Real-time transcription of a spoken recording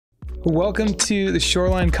Welcome to the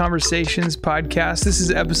Shoreline Conversations podcast. This is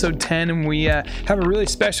episode 10, and we have a really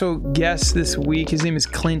special guest this week. His name is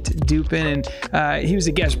Clint Dupin, and he was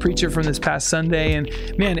a guest preacher from this past Sunday. And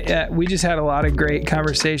man, we just had a lot of great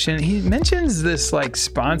conversation. He mentions this like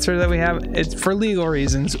sponsor that we have. It's for legal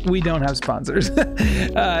reasons. We don't have sponsors.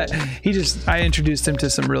 I introduced him to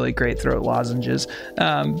some really great throat lozenges.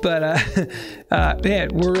 Man,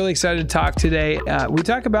 we're really excited to talk today. We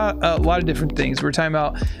talk about a lot of different things. We're talking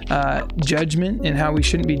about judgment and how we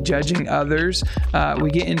shouldn't be judging others. We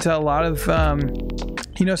get into a lot of,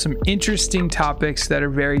 some interesting topics that are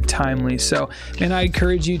very timely. So, man, I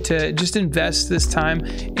encourage you to just invest this time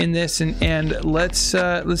in this and let's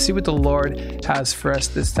see what the Lord has for us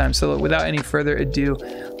this time. So without any further ado,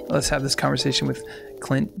 let's have this conversation with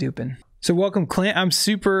Clint Dupin. So welcome, Clint. I'm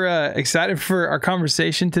super excited for our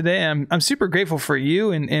conversation today. I'm super grateful for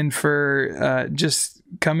you and for just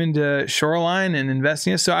coming to Shoreline and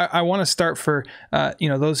investing in us. So I want to start for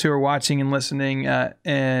those who are watching and listening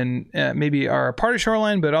and maybe are a part of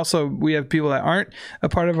Shoreline, but also we have people that aren't a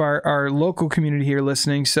part of our local community here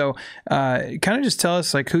listening. So kind of just tell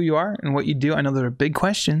us like who you are and what you do. I know there are big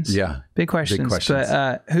questions. Yeah, big questions.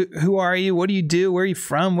 But who are you? What do you do? Where are you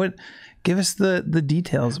from? Give us the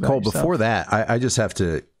details about yourself. Before that, I just have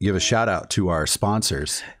to give a shout out to our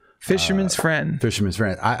sponsors. Fisherman's Friend. Fisherman's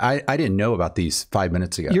Friend. I didn't know about these 5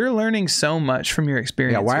 minutes ago. You're learning so much from your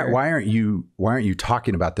experience. Yeah. Why aren't you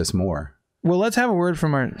talking about this more? Well, let's have a word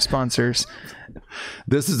from our sponsors.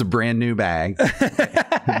 This is a brand new bag.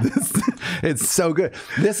 It's so good.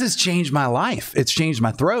 This has changed my life. It's changed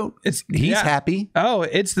my throat. He's happy. Oh,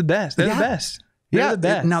 it's the best. They're the best. They're the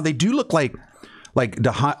best. Now they do look like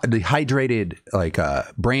dehydrated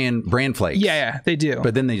bran flakes. Yeah, they do.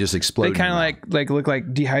 But then they just explode. They kind of like look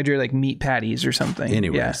like dehydrated like meat patties or something.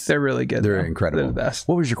 Anyways, yeah, they're really good. They're incredible. They're the best.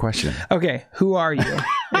 What was your question? Okay, who are you?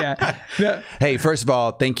 Yeah. Hey, first of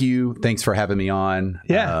all, thank you. Thanks for having me on.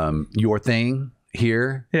 Yeah. Your thing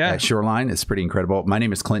here at Shoreline is pretty incredible. My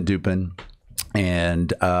name is Clint Dupin,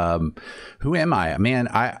 and who am I? Man,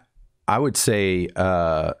 I would say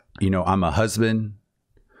I'm a husband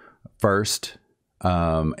first.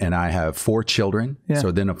 And I have 4 children. Yeah.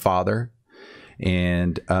 So then a father,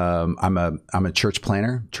 and I'm a church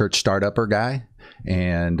planner, church startupper guy.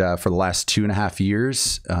 And for the last 2.5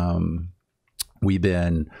 years, we've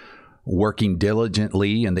been working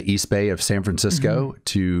diligently in the East Bay of San Francisco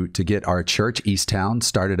to get our church, East Town,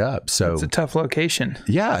 started up. So it's a tough location.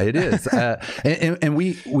 Yeah, it is. And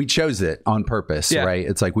we chose it on purpose, right?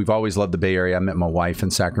 It's like we've always loved the Bay Area. I met my wife in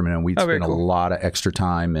Sacramento, and we'd spent a lot of extra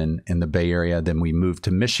time in the Bay Area. Then we moved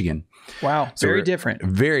to Michigan. Wow. So very different.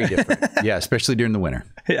 Very different. Yeah, especially during the winter.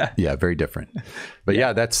 Yeah. Yeah, very different. But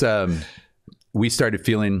that's we started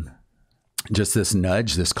feeling just this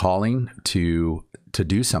nudge, this calling to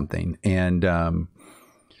do something. And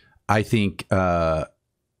I think there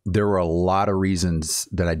were a lot of reasons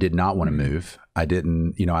that I did not want to move. I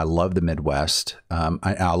didn't, I love the Midwest.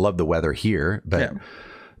 I love the weather here, but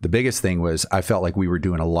the biggest thing was I felt like we were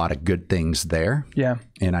doing a lot of good things there. Yeah.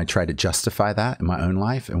 And I tried to justify that in my own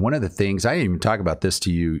life. And one of the things, I didn't even talk about this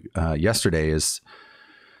to you yesterday, is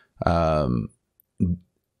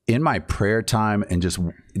in my prayer time and just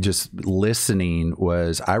listening,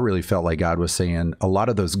 was I really felt like God was saying a lot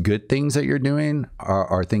of those good things that you're doing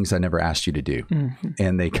are things I never asked you to do. Mm-hmm.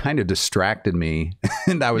 And they kind of distracted me,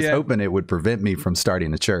 and I was hoping it would prevent me from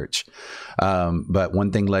starting a church. But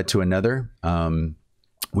one thing led to another.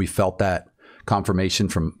 We felt that confirmation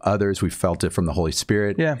from others. We felt it from the Holy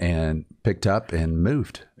Spirit and picked up and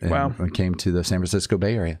moved. And we came to the San Francisco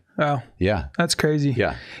Bay Area. Wow. Yeah. That's crazy.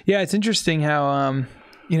 Yeah. Yeah. It's interesting how,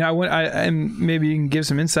 and maybe you can give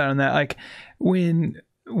some insight on that. Like when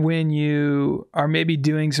you are maybe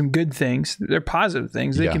doing some good things, they're positive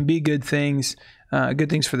things. They can be good things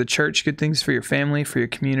for the church, good things for your family, for your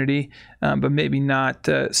community, but maybe not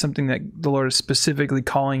something that the Lord is specifically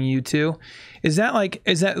calling you to. Is that like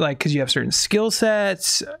because you have certain skill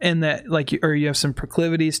sets and that or you have some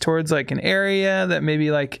proclivities towards like an area that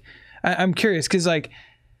maybe like, I'm curious because like,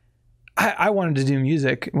 I wanted to do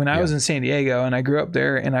music when I was in San Diego, and I grew up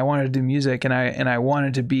there, and I wanted to do music, and I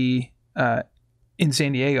wanted to be in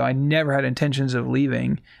San Diego. I never had intentions of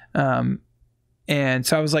leaving. And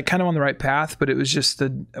so I was like kind of on the right path, but it was just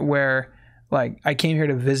where like I came here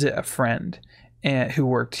to visit a friend who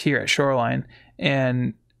worked here at Shoreline,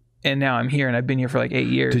 and now I'm here, and I've been here for like 8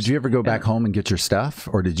 years. Did you ever go back home and get your stuff,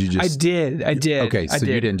 or did you just? I did. Okay, so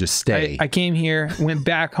you didn't just stay. I came here, went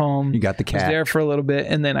back home. You got the cat. Was there for a little bit,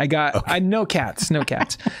 and then I got no cats,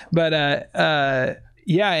 but and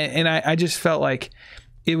I just felt like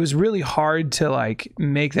it was really hard to like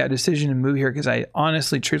make that decision and move here because I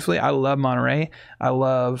honestly, truthfully, I love Monterey. I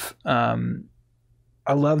love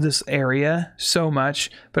this area so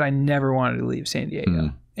much, but I never wanted to leave San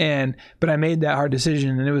Diego. But I made that hard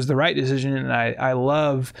decision, and it was the right decision. And I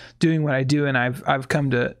love doing what I do, and I've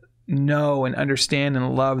come to know and understand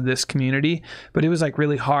and love this community. But it was like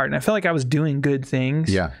really hard, and I felt like I was doing good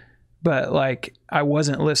things. Yeah. But like I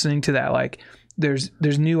wasn't listening to that. Like there's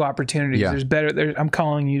new opportunities. There's better. I'm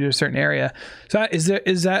calling you to a certain area. So is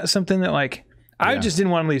that something that like I just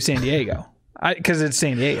didn't want to leave San Diego. Because it's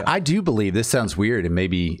San Diego. I do believe, this sounds weird, and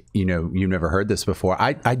maybe, you've never heard this before.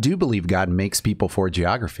 I do believe God makes people for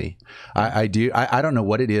geography. I do. I don't know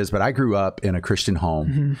what it is, but I grew up in a Christian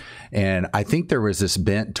home, and I think there was this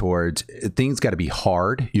bent towards things got to be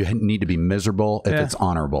hard. You need to be miserable if it's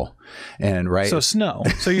honorable. And So snow.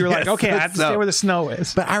 So you're like, okay, I have to stay where the snow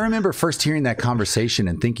is. But I remember first hearing that conversation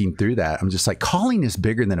and thinking through that. I'm just like, calling is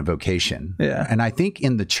bigger than a vocation. Yeah. And I think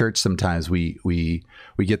in the church sometimes we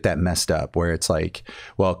get that messed up where it's like,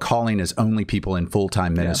 well, calling is only people in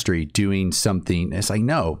full-time ministry doing something. It's like,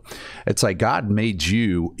 no, it's like God made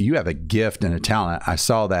you have a gift and a talent. I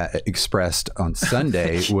saw that expressed on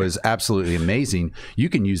Sunday was absolutely amazing. You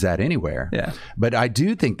can use that anywhere. Yeah. But I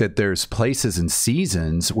do think that there's places and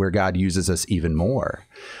seasons where God uses us even more.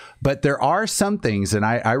 But there are some things, and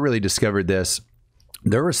I really discovered this.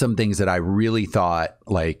 There were some things that I really thought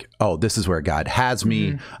like, oh, this is where God has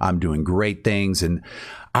me. I'm doing great things. And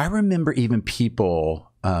I remember even people,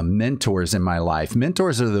 mentors in my life.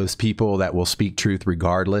 Mentors are those people that will speak truth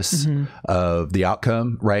regardless of the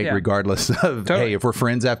outcome, right? Yeah. Regardless of, hey, if we're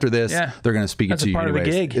friends after this, they're going to speak it to you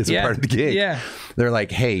anyways. It's a part of the gig. Yeah. They're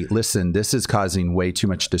like, hey, listen, this is causing way too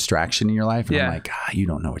much distraction in your life. And I'm like, you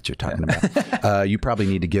don't know what you're talking about. You probably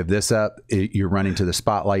need to give this up. You're running to the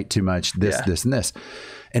spotlight too much, this, and this.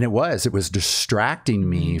 And it was distracting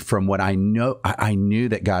me from what I knew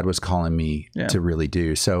that God was calling me to really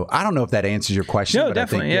do. So I don't know if that answers your question. No, but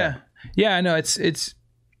definitely. I think, yeah. I know it's,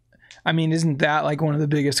 I mean, isn't that like one of the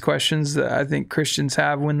biggest questions that I think Christians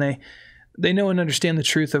have when they know and understand the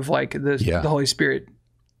truth of like the Holy Spirit,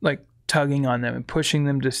 like tugging on them and pushing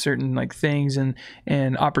them to certain like things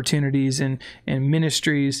and opportunities and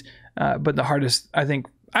ministries. But the hardest, I think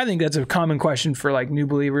that's a common question for like new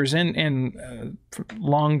believers and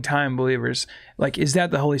long time believers. Like, is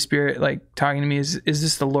that the Holy Spirit like talking to me? Is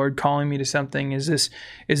this the Lord calling me to something? Is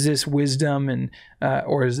this wisdom and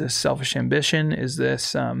or is this selfish ambition? Is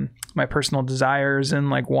this my personal desires and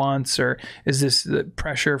like wants, or is this the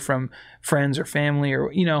pressure from friends or family,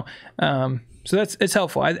 or so it's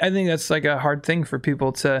helpful. I think that's like a hard thing for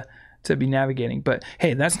people to be navigating. But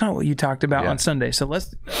hey, that's not what you talked about on Sunday. So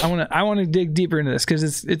I want to dig deeper into this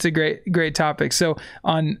because it's a great topic. So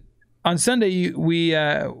on Sunday, we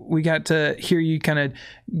got to hear you kind of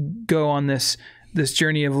go on this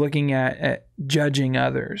journey of looking at judging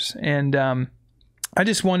others. And I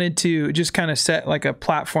just wanted to just kind of set like a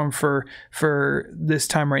platform for this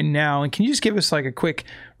time right now. And can you just give us like a quick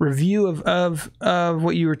review of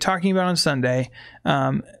what you were talking about on Sunday,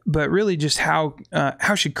 but really just how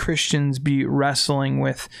should Christians be wrestling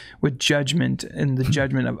with judgment and the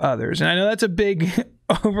judgment of others? And I know that's a big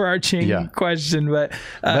overarching question, but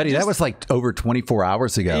buddy, that was like over 24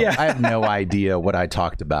 hours ago. I have no idea what I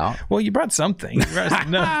talked about. Well, you brought something. You brought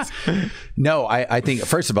some notes. No, I think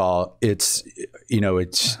first of all, it's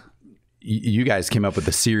you guys came up with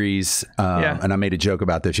the series, and I made a joke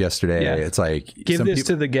about this yesterday. It's like, give this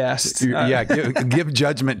to the guests. Give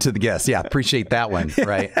judgment to the guests. Yeah, appreciate that one.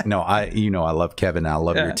 Right? No, I love Kevin. And I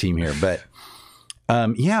love your team here, but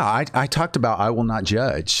I talked about I will not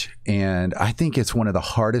judge, and I think it's one of the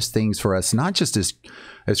hardest things for us, not just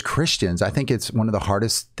as Christians. I think it's one of the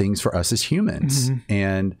hardest things for us as humans,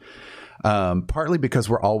 and partly because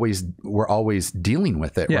we're always dealing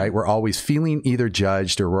with it, right? We're always feeling either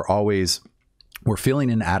judged, or we're feeling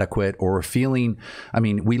inadequate, or we're feeling,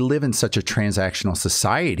 we live in such a transactional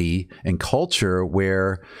society and culture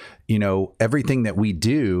where, everything that we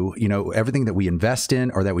do, everything that we invest in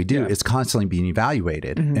or that we do is constantly being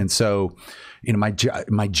evaluated. And so, my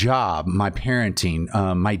job, my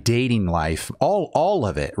parenting, my dating life, all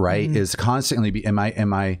of it, right, is constantly am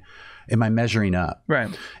I measuring up? Right.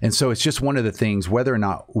 And so it's just one of the things, whether or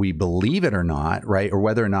not we believe it or not, right? Or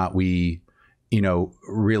whether or not we,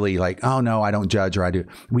 really like, oh no, I don't judge, or I do.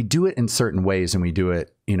 We do it in certain ways, and we do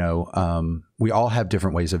it, we all have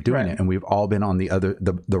different ways of doing it, and we've all been on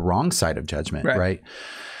the wrong side of judgment, right?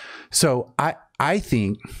 So I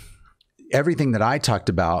think everything that I talked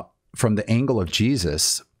about from the angle of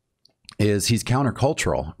Jesus is he's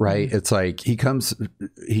countercultural, right? Mm-hmm. It's like he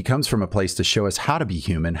comes from a place to show us how to be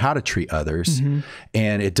human, how to treat others. Mm-hmm.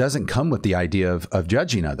 And it doesn't come with the idea of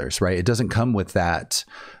judging others, right? It doesn't come with that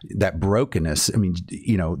brokenness. I mean,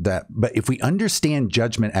 but if we understand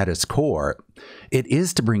judgment at its core, it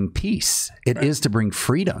is to bring peace. It is to bring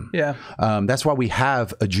freedom. Yeah. That's why we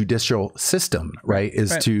have a judicial system, right?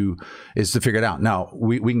 Is to figure it out. Now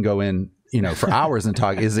we can go in, for hours and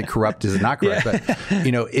talk, is it corrupt? Is it not corrupt? Yeah.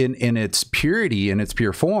 But, in its purity, in its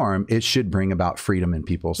pure form, it should bring about freedom in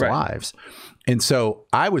people's lives. And so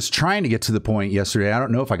I was trying to get to the point yesterday. I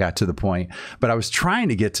don't know if I got to the point, but I was trying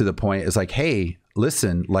to get to the point. It's like, hey,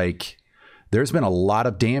 listen, like there's been a lot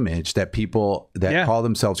of damage that people that call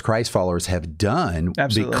themselves Christ followers have done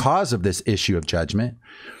because of this issue of judgment.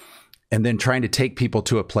 And then trying to take people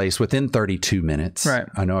to a place within 32 minutes. Right.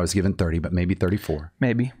 I know I was given 30, but maybe 34.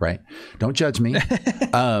 Maybe. Right. Don't judge me.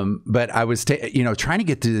 But I was, trying to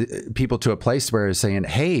get to people to a place where I was saying,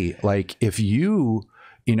 hey, like if you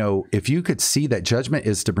could see that judgment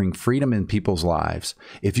is to bring freedom in people's lives,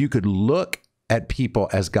 if you could look at people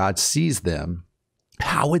as God sees them,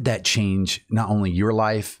 how would that change not only your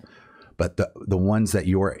life, but the ones that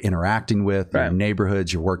you're interacting with, your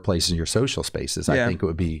neighborhoods, your workplaces, your social spaces? I think it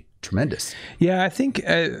would be tremendous. Yeah, I think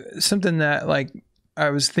something that like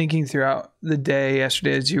I was thinking throughout the day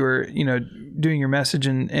yesterday as you were, doing your message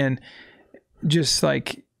and just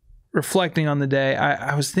like reflecting on the day,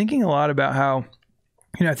 I was thinking a lot about how,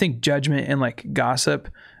 I think judgment and like gossip,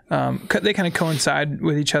 they kind of coincide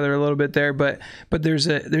with each other a little bit there, but there's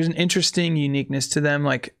an interesting uniqueness to them,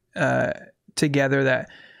 like together, that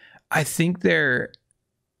I think they're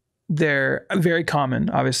very common.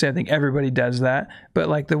 Obviously, I think everybody does that. But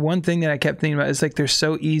like the one thing that I kept thinking about is like they're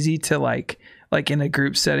so easy to like in a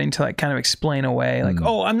group setting to like kind of explain away. Like,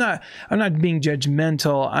 oh, I'm not being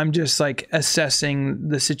judgmental. I'm just like assessing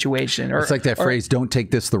the situation. Or it's like that phrase, "Don't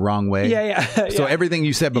take this the wrong way." Yeah. So everything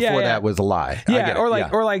you said before that was a lie. Yeah. Or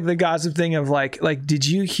like the gossip thing of like, did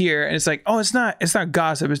you hear? And it's like, oh, it's not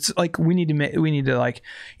gossip. It's like we need to like,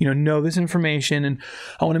 know this information, and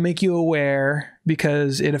I want to make you aware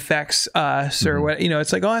because it affects us or what.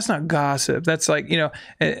 It's like, oh, that's not gossip. That's like,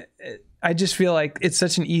 I just feel like it's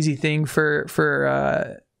such an easy thing for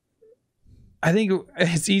I think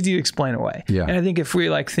it's easy to explain away. Yeah. And I think if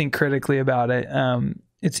we like think critically about it,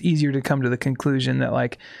 it's easier to come to the conclusion that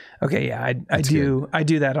like, okay, yeah, I do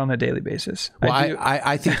that on a daily basis. Well,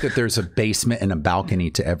 I think that there's a basement and a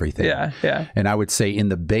balcony to everything. Yeah. And I would say in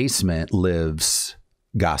the basement lives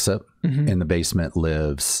gossip. Mm-hmm. In the basement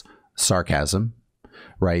lives sarcasm.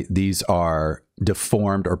 Right. These are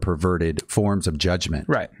deformed or perverted forms of judgment.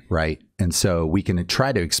 Right. And so we can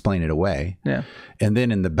try to explain it away. Yeah. And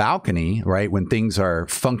then in the balcony, right, when things are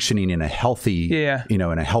functioning in a healthy, in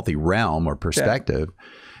a healthy realm or perspective,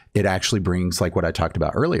 it actually brings, like what I talked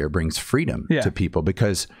about earlier, brings freedom to people,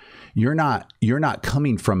 because you're not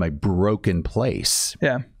coming from a broken place.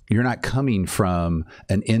 Yeah. You're not coming from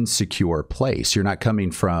an insecure place. You're not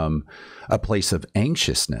coming from a place of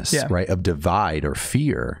anxiousness, right? Of divide or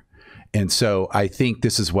fear. And so I think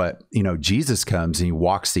this is what, Jesus comes and he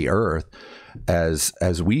walks the earth as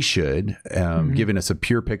we should, giving us a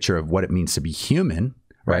pure picture of what it means to be human,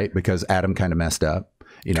 right? Because Adam kind of messed up.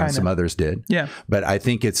 Some others did. Yeah. But I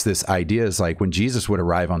think it's this idea is like when Jesus would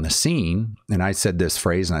arrive on the scene, and I said this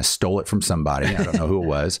phrase and I stole it from somebody, I don't know who it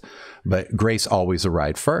was, but grace always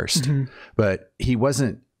arrived first. Mm-hmm. But he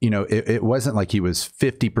wasn't, it wasn't like he was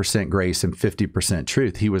 50% grace and 50%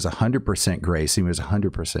 truth. He was 100% grace. He was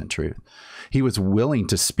 100% truth. He was willing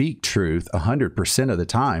to speak truth 100% of the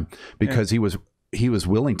time because he was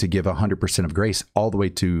willing to give 100% of grace all the way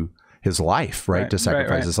to his life, right? To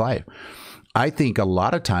sacrifice his life. I think a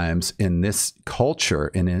lot of times in this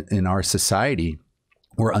culture and in our society,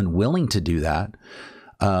 we're unwilling to do that.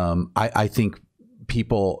 I think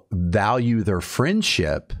people value their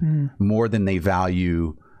friendship more than they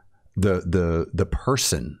value the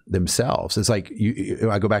person themselves. It's like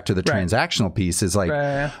I go back to the transactional piece. It's like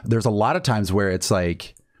there's a lot of times where it's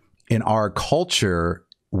like in our culture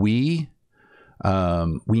we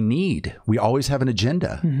always have an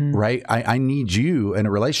agenda, right? I need you in a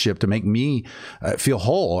relationship to make me feel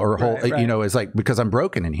whole or whole, it's like, because I'm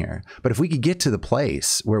broken in here. But if we could get to the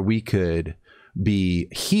place where we could be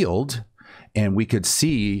healed and we could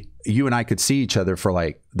see, you and I could see each other for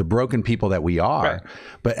like the broken people that we are,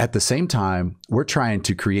 but at the same time, we're trying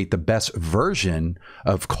to create the best version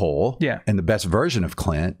of Cole and the best version of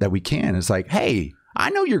Clint that we can. It's like, hey, I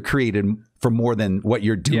know you're created for more than what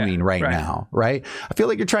you're doing right now, right? I feel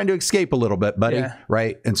like you're trying to escape a little bit, buddy,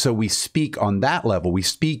 right? And so we speak on that level. We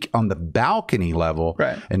speak on the balcony level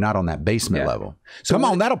and not on that basement level. So come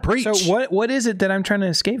on, that'll preach. So what is it that I'm trying to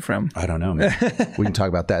escape from? I don't know, man. We can talk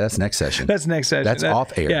about that. That's next session. That's next session. That's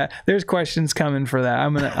off air. Yeah, there's questions coming for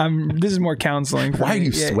that. This is more counseling. Why are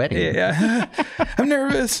you sweating? I'm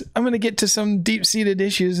nervous. I'm going to get to some deep-seated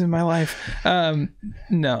issues in my life.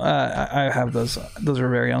 No, I have those. Those are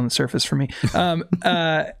very on the surface for me.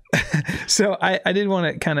 So I did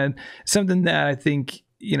want to kind of something that I think,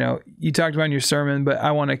 you talked about in your sermon, but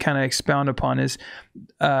I want to kind of expound upon is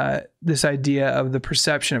this idea of the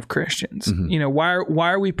perception of Christians. Mm-hmm.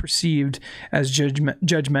 Why are we perceived as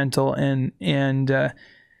judgmental? And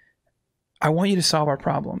I want you to solve our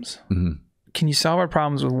problems. Mm-hmm. Can you solve our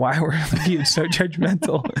problems with why we're viewed so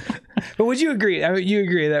judgmental? But would you agree? You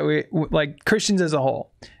agree that we, like Christians as a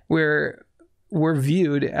whole, we're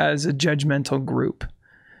viewed as a judgmental group?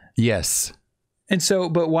 Yes. And so,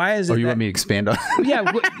 but why is it? Oh, you want me to expand on? Yeah.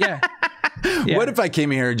 What if I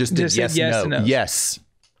came here and just did yes, no? Yes.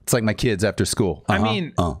 It's like my kids after school. I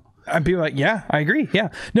mean, I'd be like, yeah, I agree. Yeah.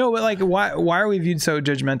 No, but like, why are we viewed so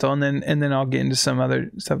judgmental? And then I'll get into some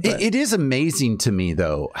other stuff. It is amazing to me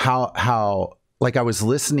though, how like I was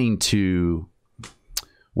listening to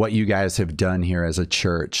what you guys have done here as a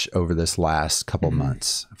church over this last couple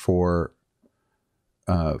months for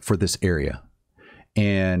this area.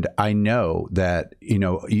 And I know that,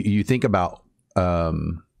 you think about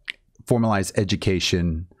formalized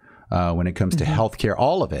education when it comes to healthcare,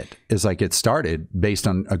 all of it is like it started based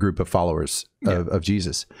on a group of followers of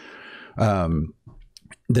Jesus.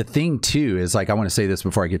 The thing too is like, I want to say this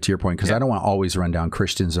before I get to your point, because I don't want to always run down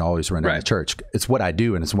Christians and always run down the church. It's what I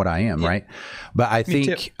do and it's what I am, right? But I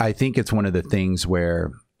think it's one of the things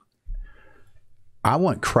where I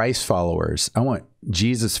want Christ followers, I want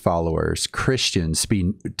Jesus followers, Christians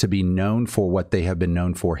to be known for what they have been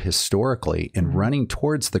known for historically, and running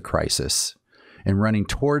towards the crisis and running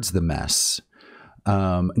towards the mess,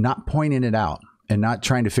 not pointing it out and not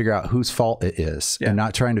trying to figure out whose fault it is, and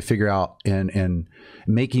not trying to figure out and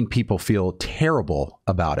making people feel terrible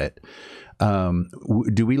about it.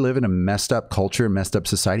 Do we live in a messed up culture, messed up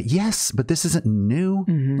society? Yes, but this isn't new.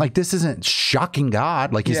 Like, this isn't shocking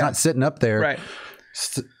God. Like, he's not sitting up there,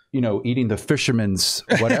 eating the fisherman's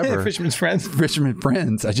whatever. Fisherman's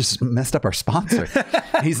friends. I just messed up our sponsor.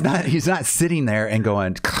 He's not sitting there and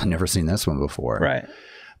going, I've never seen this one before. Right.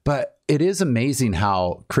 But it is amazing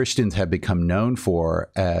how Christians have become known for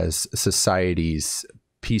as society's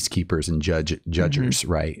peacekeepers and judgers,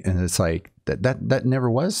 right? And it's like that never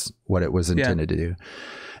was what it was intended to do.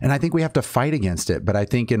 And I think we have to fight against it. But I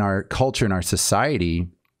think in our culture, in our society,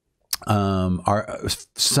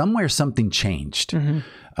 somewhere something changed,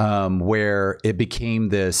 where it became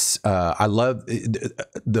this, I love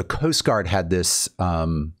the Coast Guard had this,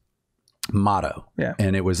 motto,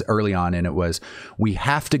 and it was early on, and it was, we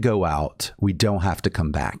have to go out, we don't have to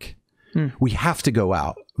come back. We have to go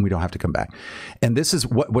out and we don't have to come back. And this is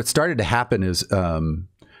what started to happen is,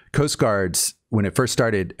 Coast Guards, when it first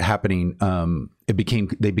started happening, they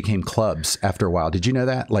became clubs after a while. Did you know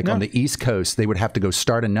that? Like on the East Coast, they would have to go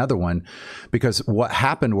start another one, because what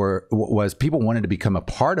happened was people wanted to become a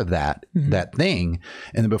part of that thing.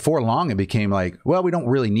 And then before long, it became like, well, we don't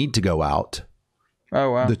really need to go out.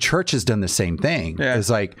 Oh, wow. The church has done the same thing. It's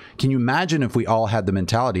like, can you imagine if we all had the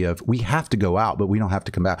mentality of, we have to go out, but we don't have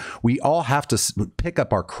to come back. We all have to pick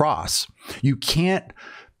up our cross. You can't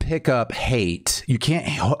pick up hate. You can't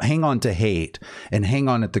hang on to hate and hang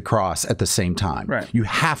on at the cross at the same time. Right. You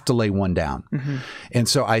have to lay one down. And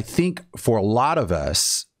so I think for a lot of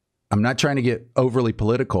us, I'm not trying to get overly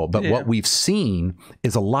political, but what we've seen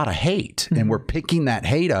is a lot of hate, and we're picking that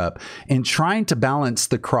hate up and trying to balance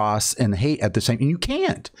the cross and the hate at the same time. And you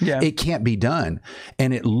can't. It can't be done.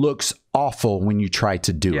 And it looks awful when you try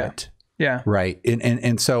to do it. Right.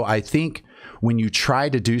 And so I think when you try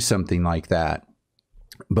to do something like that,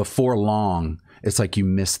 before long, it's like you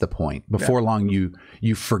miss the point. Before long,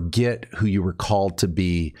 you forget who you were called to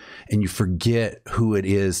be, and you forget who it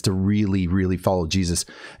is to really, really follow Jesus.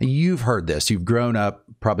 And you've heard this. You've grown up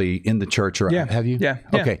probably in the church, or have you?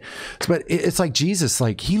 Okay. But it's like Jesus,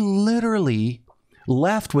 like he literally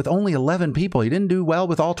left with only 11 people. He didn't do well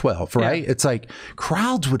with all 12, right? It's like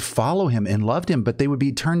crowds would follow him and loved him, but they would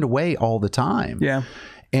be turned away all the time.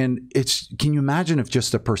 And can you imagine if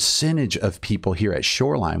just a percentage of people here at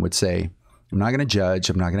Shoreline would say, I'm not going to judge,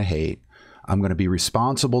 I'm not going to hate, I'm going to be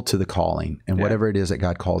responsible to the calling and whatever it is that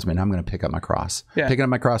God calls me, and I'm going to pick up my cross. Picking up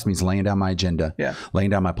my cross means laying down my agenda, laying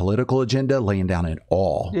down my political agenda, laying down it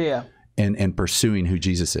all. and pursuing who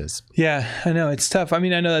Jesus is. Yeah, I know it's tough. I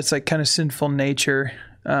mean, I know that's like kind of sinful nature.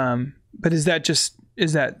 But is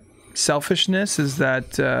that selfishness? Is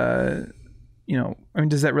that, I mean,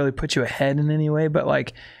 does that really put you ahead in any way? But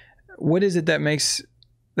like, what is it that makes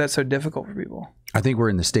that so difficult for people? I think we're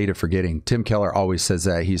in the state of forgetting. Tim Keller always says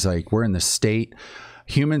that. He's like,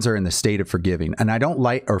 humans are in the state of forgiving. And I don't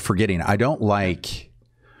like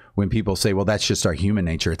when people say, well, that's just our human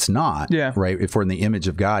nature. It's not, right? If we're in the image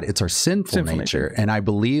of God, it's our sinful nature. And I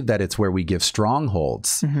believe that it's where we give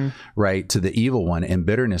strongholds, right, to the evil one, and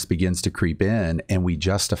bitterness begins to creep in and we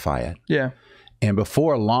justify it. Yeah. And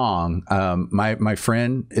before long, my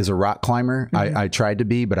friend is a rock climber. I tried to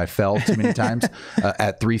be, but I fell too many times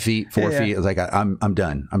at 3 feet, 4 feet. I was like, I'm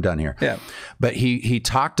done. I'm done here. Yeah. But he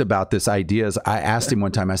talked about this idea. I asked him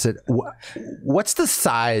one time, I said, what's the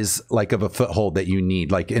size like of a foothold that you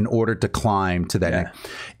need, like in order to climb to that neck?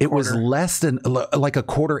 It was less than like a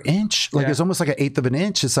quarter inch. Like it's almost like an eighth of an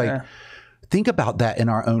inch. It's like, think about that in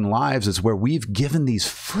our own lives, is where we've given these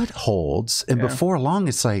footholds. And before long,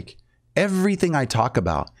 it's like, everything I talk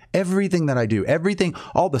about, everything that I do,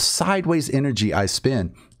 all the sideways energy I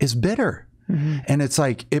spend is bitter. And it's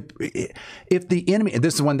like, if the enemy,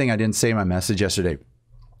 this is one thing I didn't say in my message yesterday,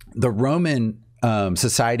 the Roman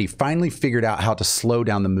society finally figured out how to slow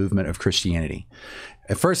down the movement of Christianity.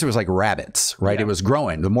 At first, it was like rabbits, right? Yeah. It was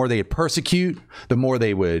growing. The more they persecute, the more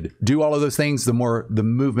they would do all of those things, the more the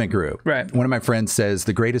movement grew. Right. One of my friends says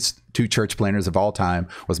the greatest two church planners of all time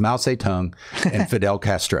was Mao Zedong and Fidel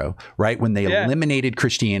Castro, right? When they eliminated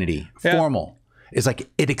Christianity, formal. It's like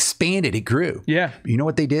it expanded, it grew. Yeah. You know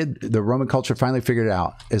what they did? The Roman culture finally figured it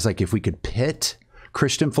out. It's like if we could pit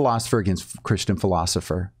Christian philosopher against Christian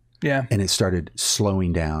philosopher. Yeah. And it started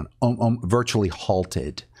slowing down, virtually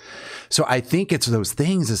halted. So I think it's those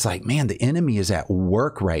things. It's like, man, the enemy is at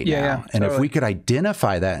work right now. Yeah, and totally. If we could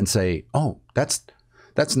identify that and say, oh, that's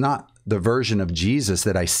not the version of Jesus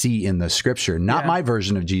that I see in the scripture, not my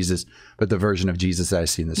version of Jesus, but the version of Jesus that I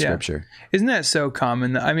see in the scripture. Isn't that so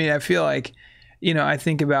common? I mean, I feel like, I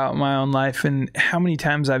think about my own life and how many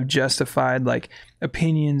times I've justified like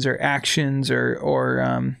opinions or actions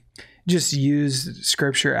or just used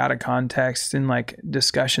scripture out of context in like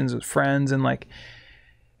discussions with friends. And like,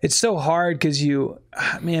 it's so hard because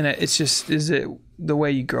it's just, is it the way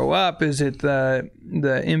you grow up? Is it the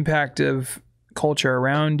impact of culture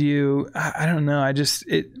around you? I don't know.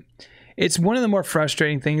 It's one of the more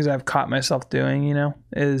frustrating things I've caught myself doing,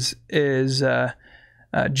 is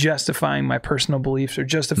justifying my personal beliefs or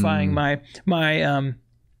justifying my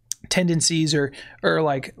tendencies or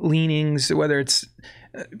like leanings, whether it's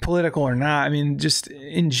political or not. I mean, just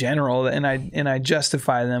in general, and I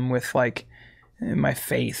justify them with like my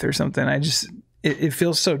faith or something. It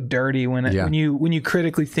feels so dirty when you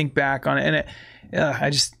critically think back on it,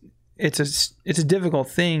 and it's a difficult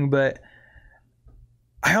thing, but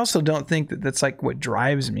I also don't think that that's like what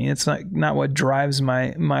drives me. It's not what drives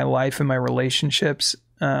my life and my relationships.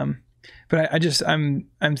 But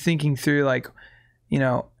I'm thinking through like,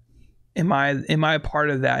 am I a part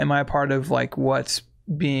of that? Am I a part of like what's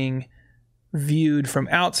being viewed from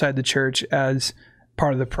outside the church as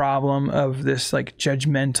part of the problem of this like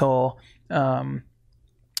judgmental,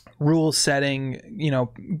 rule setting,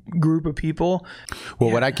 group of people?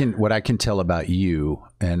 Well, what I can tell about you,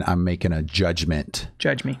 and I'm making a judgment.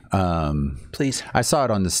 Judge me, please. I saw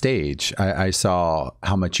it on the stage. I saw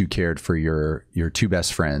how much you cared for your two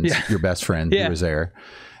best friends, your best friend who was there.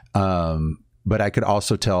 But I could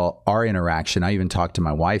also tell our interaction. I even talked to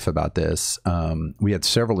my wife about this. We had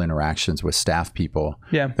several interactions with staff people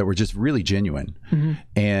that were just really genuine. Mm-hmm.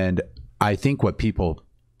 And I think what people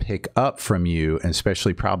pick up from you, and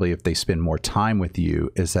especially probably if they spend more time with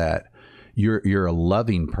you, is that you're a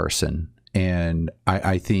loving person. And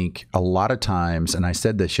I think a lot of times, and I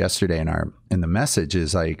said this yesterday in the message,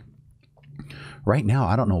 is like, right now,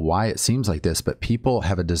 I don't know why it seems like this, but people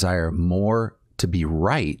have a desire more to be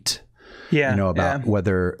right. About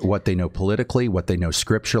whether what they know politically, what they know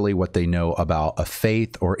scripturally, what they know about a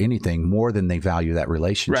faith or anything, more than they value that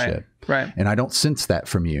relationship. Right. And I don't sense that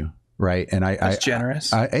from you. Right. And That's generous.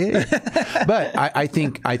 But I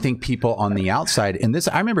think people on the outside, and this,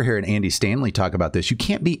 I remember hearing Andy Stanley talk about this. You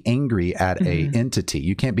can't be angry at a entity.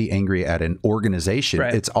 You can't be angry at an organization.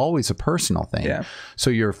 Right. It's always a personal thing. Yeah. So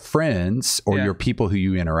your friends or your people who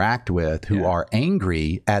you interact with who are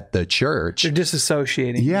angry at the church, they're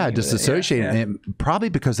disassociating. Yeah. Disassociating. And probably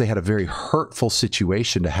because they had a very hurtful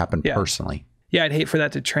situation to happen personally. Yeah. I'd hate for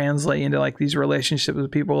that to translate into like these relationships with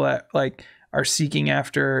people that like are seeking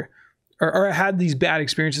after or had these bad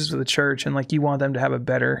experiences with the church, and like you want them to have a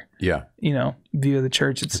better, view of the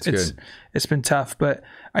church. It's been tough, but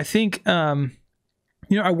I think, I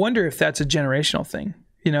wonder if that's a generational thing.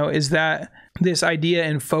 Is that this idea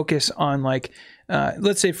and focus on like,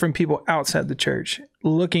 let's say from people outside the church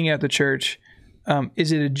looking at the church,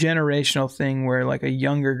 is it a generational thing where like a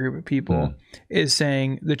younger group of people is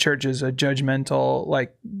saying the church is a judgmental,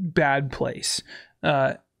 like bad place,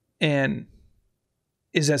 and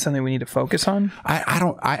is that something we need to focus on? I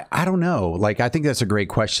don't know. Like, I think that's a great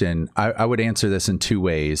question. I would answer this in two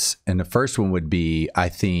ways. And the first one would be, I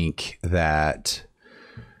think that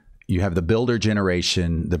you have the builder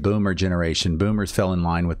generation, the boomer generation. Boomers fell in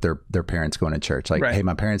line with their parents going to church. Like, hey,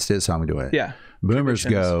 my parents did, so I'm gonna do it. Yeah. Boomers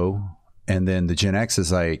go, and then the Gen X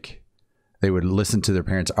is like, they would listen to their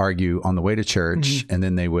parents argue on the way to church, and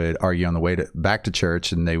then they would argue on the way back to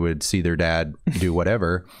church, and they would see their dad do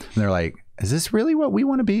whatever. And they're like, is this really what we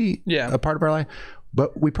want to be a part of our life?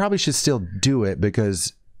 But we probably should still do it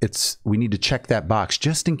because we need to check that box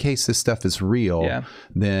just in case this stuff is real. Yeah.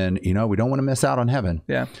 Then, we don't want to miss out on heaven.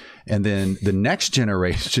 Yeah. And then the next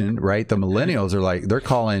generation, right? The millennials are like, they're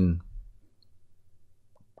calling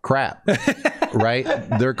crap, right?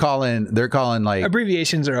 They're calling like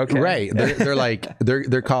abbreviations are okay. Right. They're like,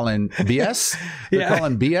 they're calling BS. They're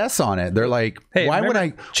calling BS on it. They're like,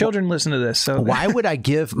 hey, children listen to this. So why would I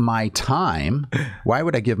give my time? Why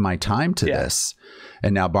would I give my time to this?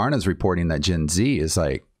 And now Barna's reporting that Gen Z is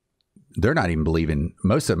like, they're not even believing,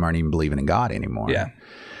 most of them aren't even believing in God anymore. Yeah.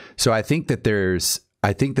 So I think that there's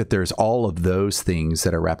all of those things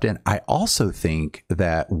that are wrapped in. I also think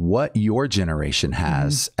that what your generation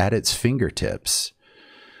has at its fingertips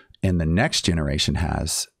and the next generation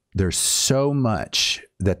has, there's so much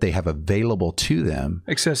that they have available to them.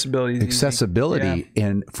 Accessibility. Yeah.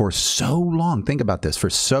 And for so long, think about this, for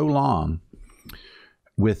so long,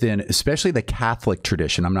 within especially the Catholic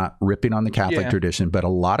tradition, I'm not ripping on the Catholic tradition, but a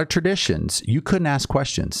lot of traditions, you couldn't ask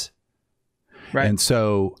questions. Right. And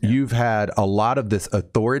so you've had a lot of this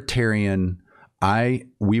authoritarian,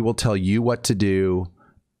 we will tell you what to do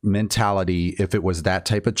mentality. If it was that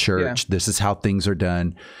type of church, this is how things are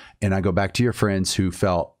done. And I go back to your friends who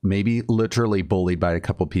felt maybe literally bullied by a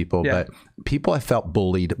couple of people, but people have felt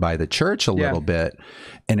bullied by the church a little bit,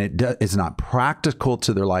 and it's not practical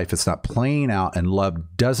to their life. It's not playing out, and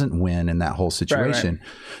love doesn't win in that whole situation. Right.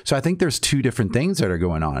 So I think there's two different things that are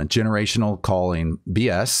going on: generational calling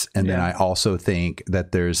BS, and then I also think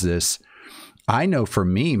that there's this. I know for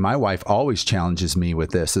me, my wife always challenges me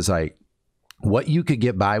with this: is like what you could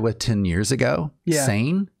get by with 10 years ago,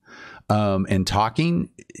 sane. And talking,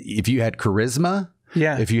 if you had charisma,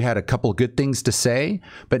 if you had a couple of good things to say,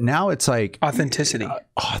 but now it's like authenticity.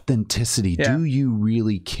 Yeah. Do you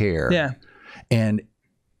really care? Yeah. And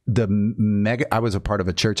I was a part of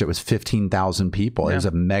a church that was 15,000 people. It was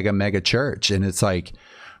a mega church. And it's like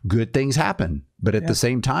good things happen. But at the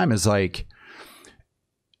same time, it's like,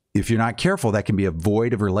 if you're not careful, that can be a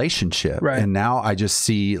void of relationship. Right. And now I just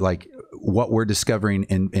see like what we're discovering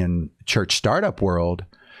in church startup world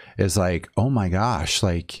is like, oh my gosh,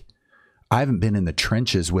 like I haven't been in the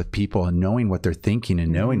trenches with people and knowing what they're thinking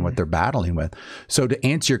and knowing what they're battling with. So to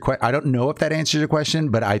answer your question, I don't know if that answers your question,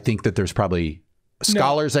 but I think that there's probably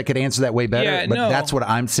scholars that could answer that way better. But that's what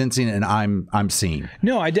I'm sensing and I'm seeing.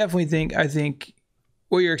 No, I definitely think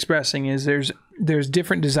what you're expressing is there's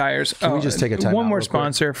different desires. Can we just take a time one more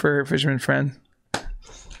sponsor for Fisherman Friend?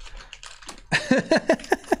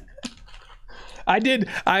 I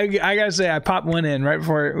gotta say, I popped one in right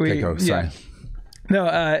before we. Okay, go. Sorry. No,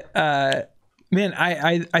 man,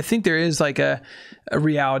 I think there is like a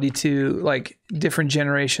reality to like different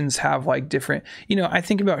generations have like different. I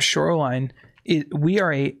think about Shoreline. We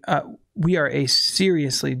are a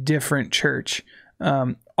seriously different church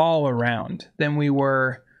all around than we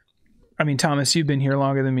were. I mean, Thomas, you've been here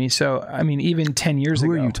longer than me, so I mean, even 10 years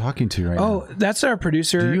ago. Who are you talking to right now? Oh, that's our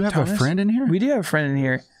producer. Do you have Thomas. A friend in here? We do have a friend in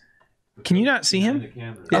here. Can you not see him?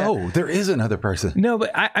 Yeah. Oh, there is another person. No,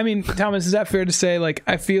 but I mean, Thomas, is that fair to say? Like,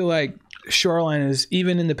 I feel like Shoreline is,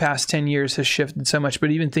 even in the past 10 years, has shifted so much.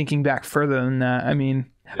 But even thinking back further than that, I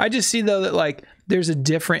mean, I just see though that like there's a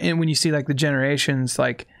different, and when you see like the generations,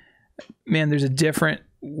 like, man, there's a different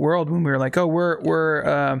world when we were like, oh, we're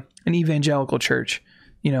an evangelical church,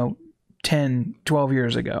 10, 12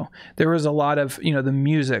 years ago. There was a lot of, the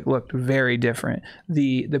music looked very different.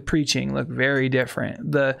 The preaching looked very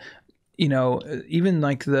different. Even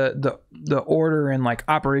like the order and like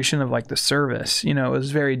operation of like the service, it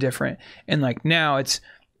was very different. And like now it's,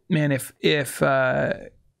 man, if there's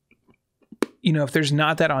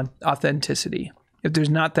not that authenticity, if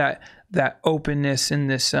there's not that openness and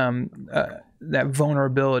this, that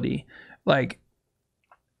vulnerability, like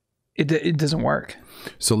it doesn't work.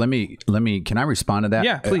 So let me, can I respond to that?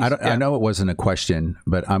 Yeah, please. I know it wasn't a question,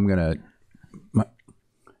 but I'm going to,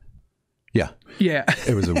 yeah.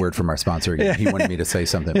 It was a word from our sponsor again. He wanted me to say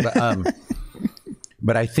something,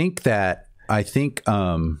 but I think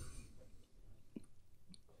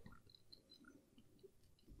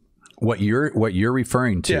what you're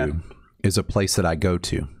referring to is a place that I go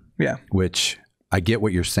to. Yeah. Which I get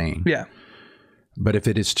what you're saying. Yeah. But if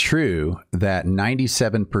it is true that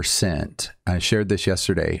 97%, I shared this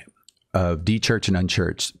yesterday, of de-churched and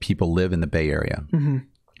unchurched people live in the Bay Area,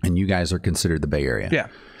 and you guys are considered the Bay Area. Yeah.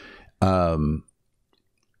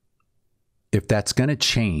 If that's going to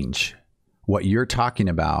change what you're talking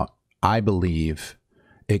about, I believe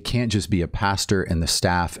it can't just be a pastor and the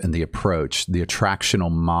staff and the approach. The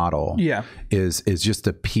attractional model is just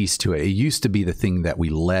a piece to it. It used to be the thing that we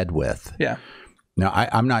led with. Yeah. Now,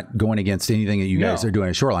 I'm not going against anything that you guys are doing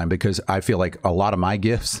at Shoreline, because I feel like a lot of my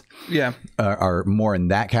gifts are more in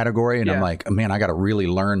that category. And I'm like, man, I got to really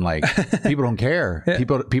learn, like, people don't care.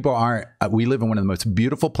 People aren't, we live in one of the most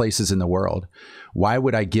beautiful places in the world. Why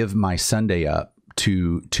would I give my Sunday up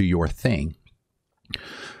to your thing?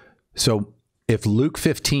 So if Luke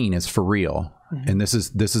 15 is for real, and this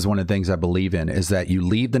is one of the things I believe in, is that you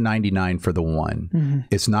leave the 99 for the one.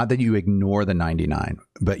 It's not that you ignore the 99,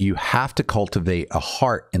 but you have to cultivate a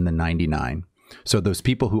heart in the 99. So those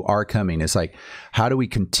people who are coming, it's like, how do we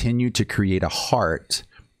continue to create a heart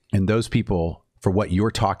in those people for what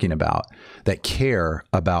you're talking about, that care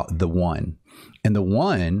about the one? And the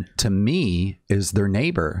one, to me, is their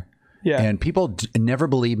neighbor. Yeah. And people never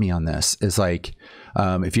believe me on this. It's like,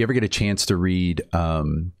 if you ever get a chance to read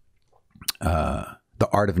The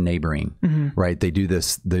Art of Neighboring, right? They do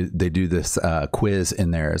this quiz in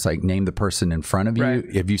there. It's like, name the person in front of you.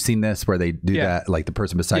 Right. Have you seen this, where they do that, like the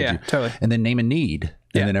person beside you? Totally. And then name a need.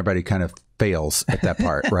 And then everybody kind of fails at that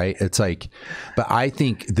part, right? It's like, but I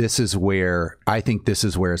think this is where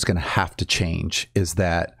it's going to have to change, is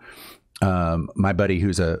that my buddy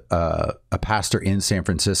who's a pastor in San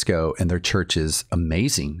Francisco, and their church is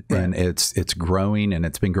amazing, and it's growing, and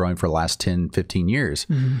it's been growing for the last 10, 15 years.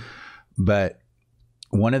 But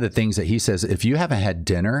one of the things that he says, if you haven't had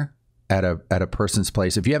dinner at a person's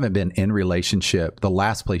place, if you haven't been in relationship, the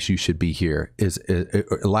last place you should be here is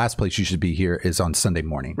on Sunday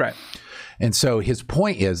morning. Right. And so his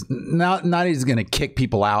point is not he's going to kick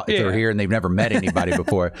people out if they're here and they've never met anybody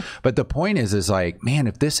before. But the point is like,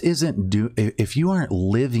 man, if you aren't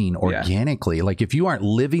living organically, like if you aren't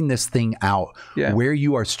living this thing out where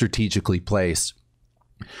you are strategically placed,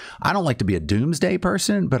 I don't like to be a doomsday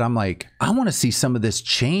person, but I'm like, I want to see some of this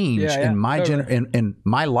change in my in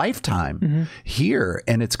my lifetime here,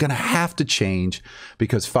 and it's going to have to change,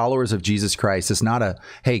 because followers of Jesus Christ, it's not a,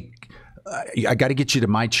 hey, I got to get you to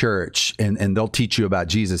my church and they'll teach you about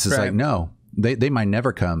Jesus. It's like, no, they might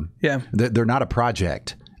never come. Yeah, they're not a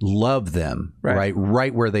project. Love them right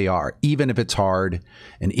where they are, even if it's hard,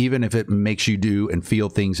 and even if it makes you do and feel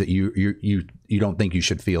things that you don't think you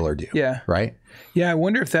should feel or do. Right. I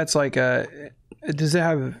wonder if that's like does it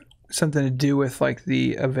have something to do with like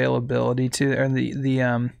the availability to, or the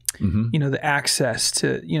the access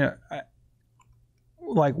to,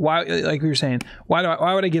 like, why, like we were saying,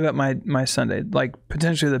 why would I give up my Sunday, like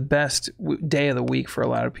potentially the best day of the week for a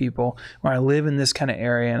lot of people, where I live in this kind of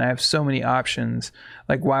area and I have so many options?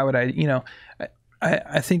 Like, why would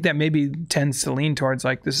I think that maybe tends to lean towards,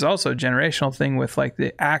 like, this is also a generational thing with like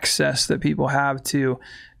the access that people have to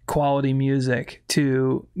quality music,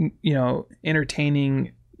 to,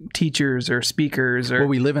 entertaining teachers or speakers, or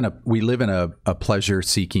we live in a pleasure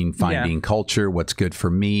seeking, finding culture. What's good for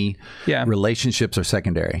me. Relationships are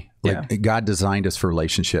secondary. Like, God designed us for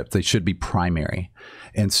relationships. They should be primary.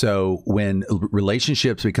 And so when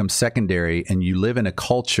relationships become secondary and you live in a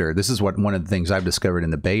culture, this is one of the things I've discovered in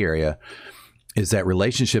the Bay Area, is that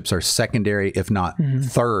relationships are secondary, if not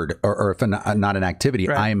third, or if not an activity.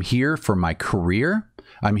 I am here for my career.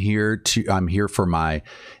 I'm here for my,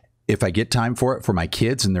 if I get time for it, for my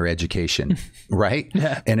kids and their education, right?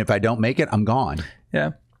 And if I don't make it, I'm gone.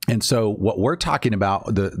 And so what we're talking about,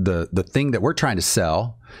 the thing that we're trying to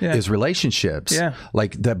sell is relationships.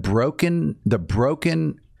 Like the brokenness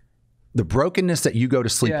that you go to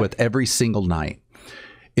sleep with every single night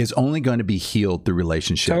is only going to be healed through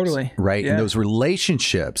relationships. Totally. Right. And those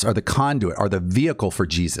relationships are the conduit, are the vehicle for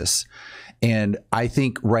Jesus. And I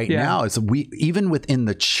think now is even within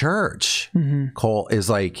the church, Cole, is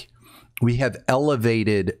like, we have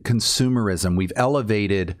elevated consumerism. We've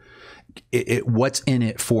elevated what's in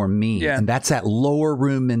it for me. And that's that lower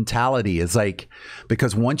room mentality. It's like,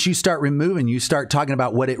 because once you start removing, you start talking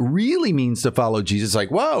about what it really means to follow Jesus.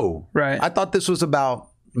 Like, whoa, I thought this was about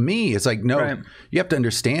me. It's like, no, you have to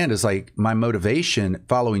understand, it's like my motivation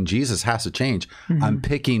following Jesus has to change. I'm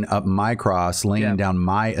picking up my cross, laying down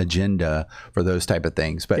my agenda for those type of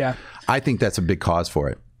things. But I think that's a big cause for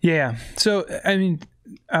it. Yeah. So, I mean,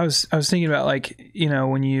 I was thinking about, like, you know,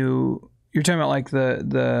 when you're talking about like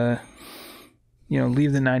the you know,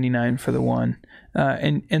 leave the 99 for the one.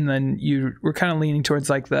 And then you were kind of leaning towards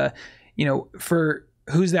like the, you know, for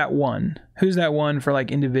who's that one for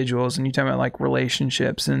like individuals, and you talking about like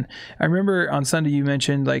relationships. And I remember on Sunday you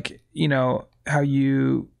mentioned, like, you know, how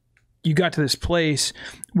you got to this place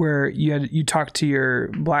where you talked to your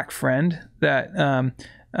black friend that,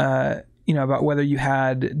 you know, about whether you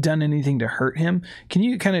had done anything to hurt him. Can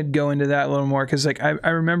you kind of go into that a little more? Cause like, I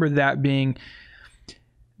remember that being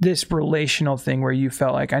this relational thing where you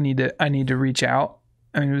felt like I need to reach out.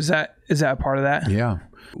 I mean, is that a part of that? Yeah.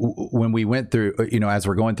 When we went through, you know, as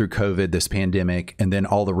we're going through COVID, this pandemic, and then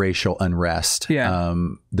all the racial unrest,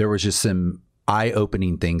 there was just some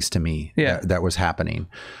eye-opening things to me that was happening.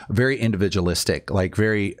 Very individualistic, like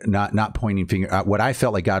very not pointing finger. What I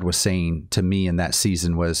felt like God was saying to me in that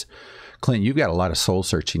season was, Clint, you've got a lot of soul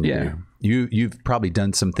searching to do. You've probably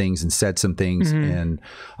done some things and said some things, and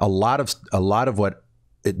a lot of what.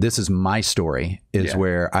 This is my story, is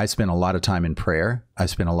where I spent a lot of time in prayer. I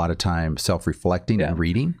spent a lot of time self-reflecting and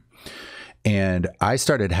reading. And I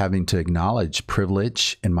started having to acknowledge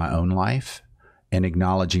privilege in my own life and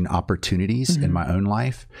acknowledging opportunities in my own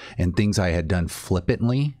life and things I had done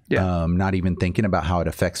flippantly, not even thinking about how it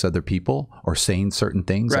affects other people or saying certain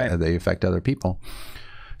things that they affect other people.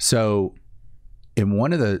 So in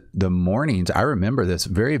one of the mornings, I remember this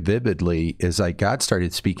very vividly, is like God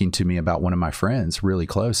started speaking to me about one of my friends really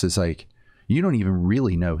close. It's like, you don't even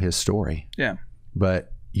really know his story. Yeah.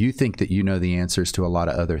 But you think that you know the answers to a lot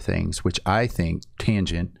of other things, which I think,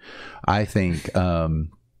 I think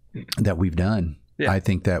that we've done. I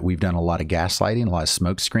think that we've done a lot of gaslighting, a lot of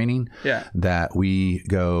smoke screening, that we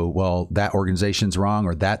go, well, that organization's wrong,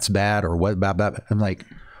 or that's bad, or what about that? I'm like,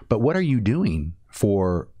 but what are you doing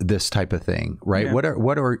for this type of thing, right?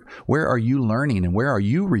 Where are you learning, and where are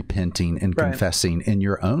you repenting and confessing in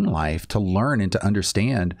your own life to learn and to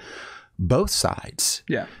understand both sides?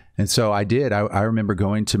 Yeah. And so I did. I remember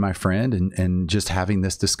going to my friend and just having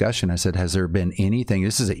this discussion. I said, has there been anything,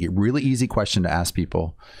 this is a really easy question to ask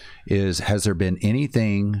people, is, has there been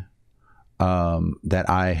anything that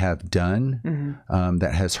I have done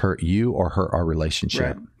that has hurt you or hurt our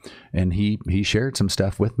relationship? And he shared some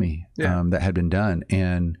stuff with me that had been done.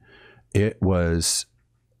 And it was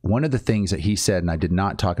one of the things that he said, and I did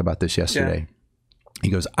not talk about this yesterday. He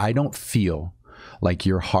goes, I don't feel like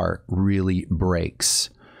your heart really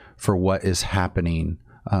breaks for what is happening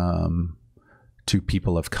to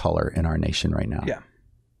people of color in our nation right now. Yeah.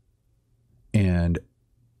 And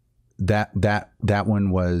that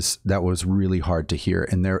was really hard to hear.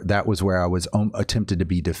 And that was where I was attempted to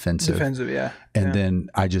be defensive. And then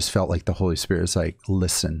I just felt like the Holy Spirit is like,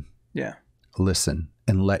 listen,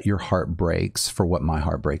 and let your heart breaks for what my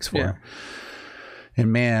heart breaks for.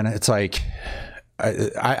 And man, it's like,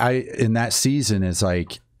 I in that season is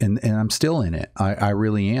like, and I'm still in it. I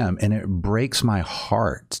really am. And it breaks my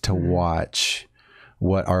heart to watch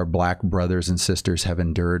what our black brothers and sisters have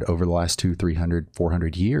endured over the last 200, 300,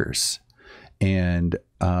 400 years. And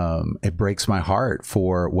it breaks my heart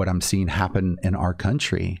for what I'm seeing happen in our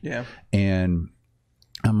country. Yeah. And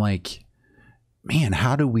I'm like, man,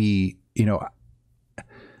 how do we,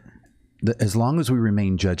 as long as we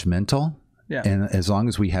remain judgmental and as long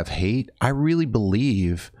as we have hate, I really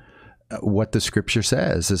believe what the scripture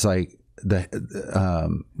says is like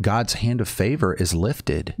God's hand of favor is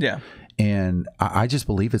lifted. Yeah. And I just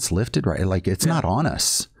believe it's lifted, right? Like it's not on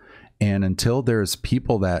us. And until there's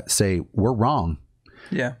people that say we're wrong,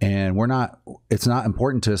 and it's not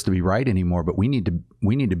important to us to be right anymore, but we need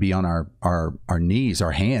to be on our knees,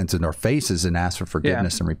 our hands and our faces and ask for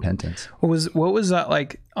forgiveness and repentance. What was that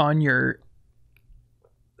like on your,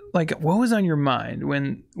 what was on your mind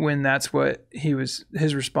when that's what his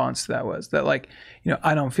response to that was? That like,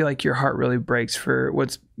 I don't feel like your heart really breaks for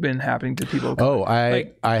what's been happening to people. Oh,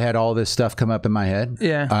 I had all this stuff come up in my head.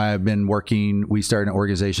 Yeah. I've been we started an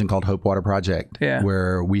organization called Hope Water Project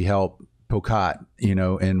where we help Pocot,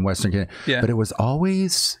 in Western Canada. Yeah. But it was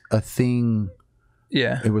always a thing.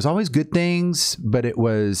 Yeah. It was always good things, but there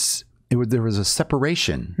was a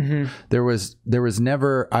separation. Mm-hmm. There was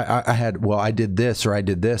never, I did this or I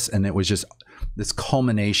did this. And it was just, this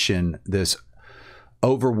culmination, this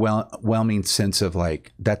overwhelming sense of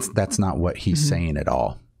like, that's not what he's saying at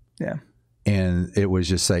all. Yeah. And it was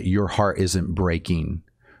just like, your heart isn't breaking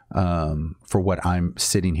for what I'm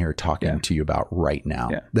sitting here talking to you about right now.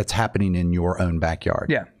 Yeah. That's happening in your own backyard.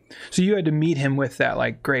 Yeah. So you had to meet him with that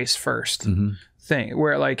like grace first thing,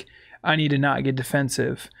 where like, I need to not get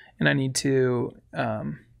defensive, and I need to,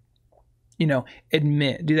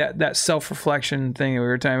 admit, do that self-reflection thing that we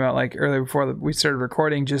were talking about like earlier before we started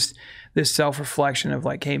recording, just this self-reflection of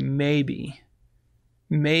like, hey, maybe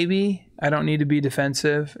I don't need to be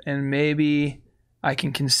defensive, and maybe I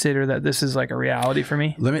can consider that this is like a reality for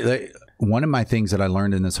me. One of my things that I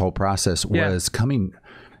learned in this whole process was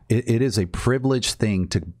it is a privileged thing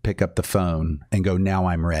to pick up the phone and go, now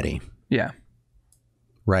I'm ready. Yeah.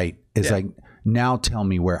 Right. It's like, now tell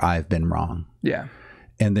me where I've been wrong. Yeah.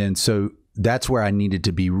 And then, so that's where I needed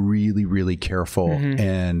to be really, really careful.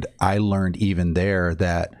 And I learned even there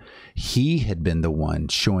that he had been the one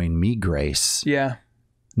showing me grace. Yeah.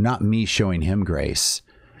 Not me showing him grace.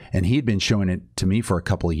 And he'd been showing it to me for a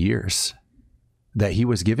couple of years, that he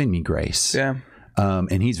was giving me grace. Yeah.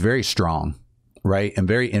 And he's very strong, right? And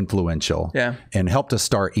very influential. Yeah. And helped us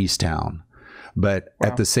start Easttown. But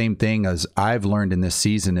at the same thing as I've learned in this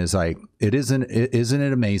season is like, isn't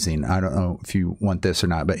it amazing? I don't know if you want this or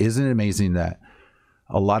not, but isn't it amazing that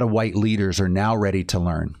a lot of white leaders are now ready to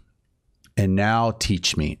learn and now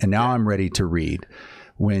teach me, and now I'm ready to read.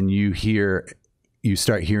 When you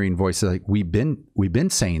start hearing voices like, we've been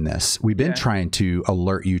saying this, we've been trying to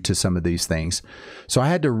alert you to some of these things. So I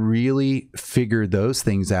had to really figure those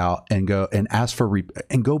things out and go and ask for,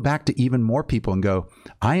 and go back to even more people and go,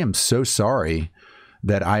 I am so sorry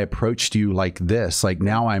that I approached you like this. Like,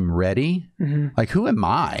 now I'm ready. Like, who am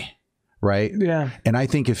I? Right. Yeah. And I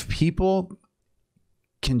think if people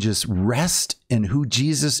can just rest in who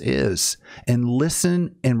Jesus is and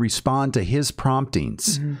listen and respond to his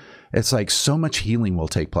promptings, it's like so much healing will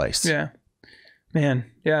take place. Yeah, man.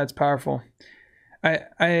 Yeah, it's powerful. It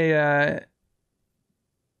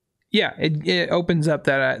opens up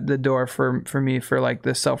the door for me for like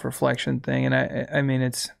the self-reflection thing. And I mean,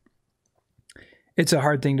 it's a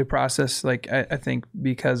hard thing to process. Like, I think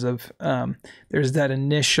because of, there's that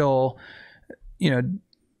initial,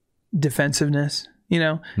 defensiveness,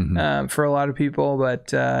 for a lot of people,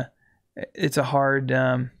 but, it's a hard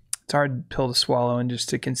pill to swallow, and just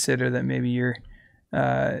to consider that maybe you're,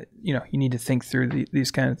 you need to think through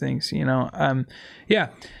these kind of things, Hey,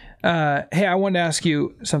 I wanted to ask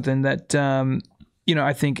you something that,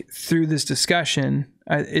 I think through this discussion,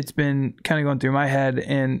 it's been kind of going through my head,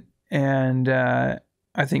 and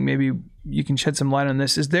I think maybe you can shed some light on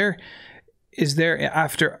this. Is there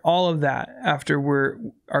after all of that, after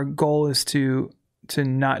our goal is to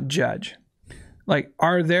not judge, like,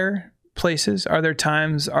 are there places, are there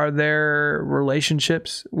times, are there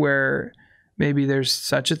relationships where maybe there's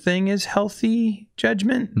such a thing as healthy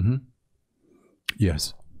judgment?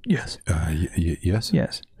 Yes. Yes. Yes.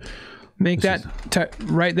 Yes.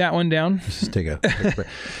 Write that one down. Just take a break.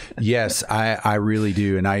 Yes, I really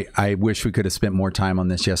do. And I wish we could have spent more time on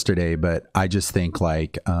this yesterday, but I just think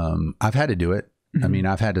like, I've had to do it. I mean,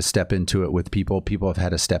 I've had to step into it with people. People have had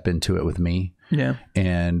to step into it with me. Yeah.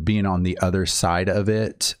 And being on the other side of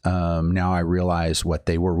it, now I realize what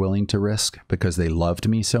they were willing to risk because they loved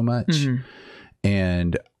me so much.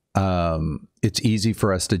 And it's easy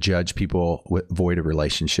for us to judge people with void of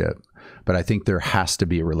relationship, but I think there has to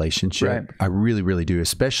be a relationship. Right. I really, really do,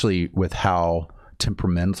 especially with how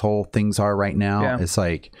temperamental things are right now. Yeah. It's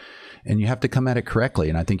like, and you have to come at it correctly.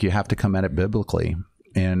 And I think you have to come at it biblically.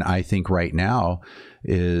 And I think right now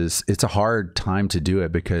it's a hard time to do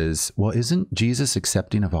it because, well, isn't Jesus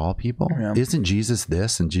accepting of all people? Yeah. Isn't Jesus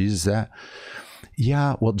this and Jesus that?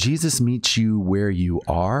 Yeah. Well, Jesus meets you where you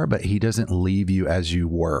are, but he doesn't leave you as you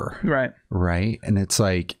were. Right. Right. And it's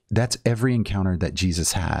like, that's every encounter that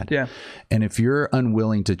Jesus had. Yeah. And if you're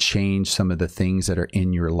unwilling to change some of the things that are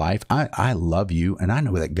in your life, I love you and I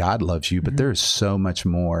know that God loves you, but there's so much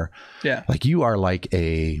more. Yeah. Like you are like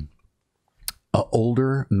a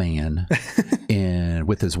older man and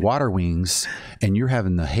with his water wings, and you're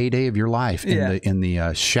having the heyday of your life in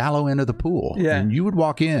the shallow end of the pool. Yeah. And you would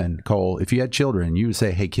walk in, Cole, if you had children, you would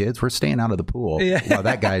say, hey kids, we're staying out of the pool while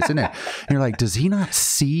that guy's in there. And you're like, does he not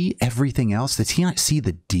see everything else? Does he not see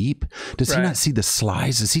the deep? Does he not see the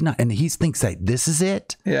slides? Does he not? And he thinks that this is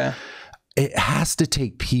it. Yeah. It has to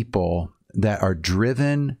take people that are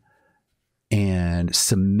driven and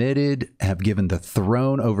submitted, have given the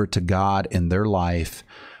throne over to God in their life,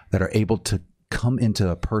 that are able to come into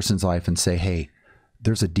a person's life and say, hey,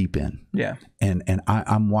 there's a deep end. Yeah. And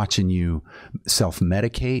I'm watching you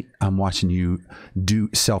self-medicate. I'm watching you do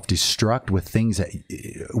self-destruct with things that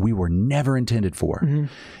we were never intended for. Mm-hmm.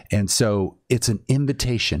 And so it's an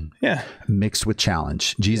invitation mixed with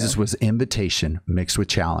challenge. Jesus was invitation mixed with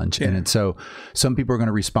challenge. Yeah. And so some people are going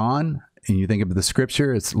to respond. And you think of the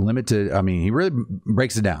scripture, it's limited. I mean, he really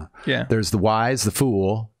breaks it down. Yeah. There's the wise, the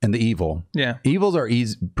fool, and the evil. Yeah. Evils are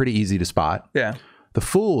pretty easy to spot. Yeah. The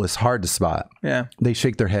fool is hard to spot. Yeah. They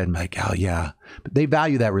shake their head and be like, oh, yeah. But they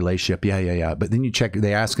value that relationship. Yeah. But then you check,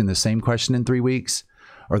 they asking the same question in 3 weeks,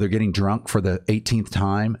 or they're getting drunk for the 18th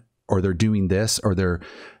time, or they're doing this, or they're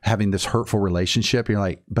having this hurtful relationship. You're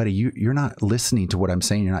like, buddy, you're not listening to what I'm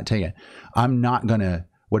saying. You're not taking it. I'm not going to,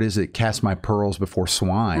 cast my pearls before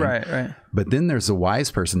swine. Right. But then there's the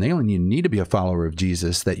wise person. They only need to be a follower of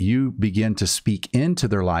Jesus, that you begin to speak into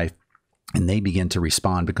their life and they begin to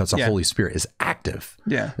respond because the Holy Spirit is active.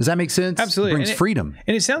 Yeah. Does that make sense? Absolutely. It brings freedom.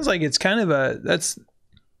 And it sounds like it's kind of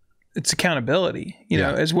it's accountability, you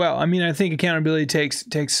know, as well. I mean, I think accountability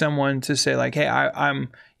takes someone to say like, hey, I'm,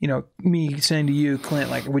 you know, me saying to you, Clint,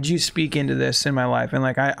 like, would you speak into this in my life? And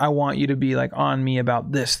like, I want you to be like on me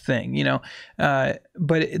about this thing, you know?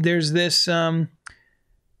 But there's this, you know,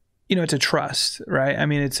 it's a trust, right? I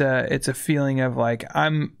mean, it's a feeling of like,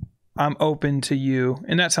 I'm open to you.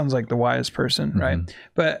 And that sounds like the wise person, right?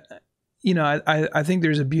 But you know, I think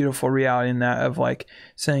there's a beautiful reality in that of like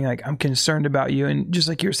saying like, I'm concerned about you. And just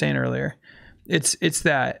like you were saying earlier, it's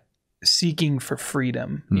that seeking for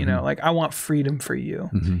freedom, you know, like I want freedom for you.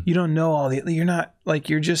 You don't know you're not like,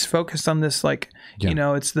 you're just focused on this, like, you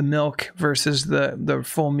know, it's the milk versus the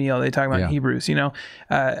full meal. They talk about in Hebrews, you know?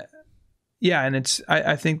 And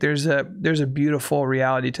I think there's a beautiful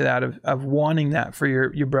reality to that of wanting that for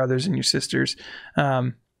your brothers and your sisters.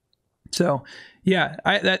 So yeah,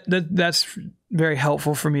 that's very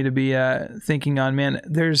helpful for me to be thinking on. Man,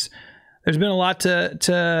 there's been a lot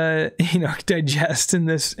to you know, digest in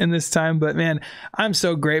this time, but man, I'm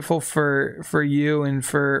so grateful for you and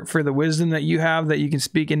for the wisdom that you have, that you can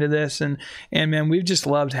speak into this, and man, we've just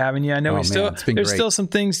loved having you. I know there's great. Still some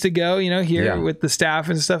things to go, you know, here with the staff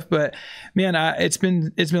and stuff, but man, it's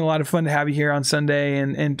been a lot of fun to have you here on Sunday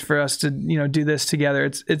and for us to, you know, do this together.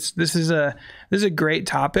 This is a great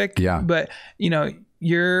topic. Yeah. But you know,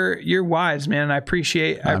 you're wise, man. I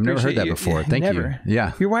appreciate I've never heard that before. Thank you.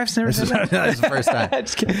 Yeah. Your wife's never said that? That's the first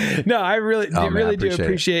time. No, I really do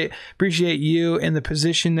appreciate you and the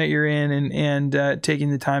position that you're in and taking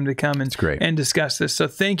the time to come and discuss this. So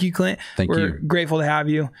thank you, Clint. We're grateful to have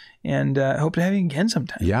you, and hope to have you again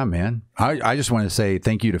sometime. Yeah, man. I just want to say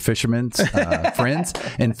thank you to Fisherman's friends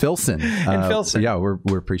and Filson. Yeah,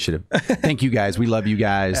 we're appreciative. Thank you guys. We love you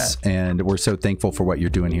guys, and we're so thankful for what you're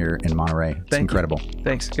doing here in Monterey. It's incredible.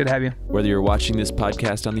 Thanks. Good to have you. Whether you're watching this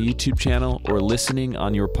podcast on the YouTube channel or listening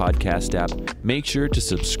on your podcast app, make sure to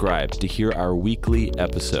subscribe to hear our weekly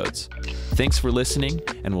episodes. Thanks for listening,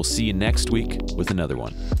 and we'll see you next week with another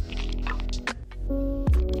one.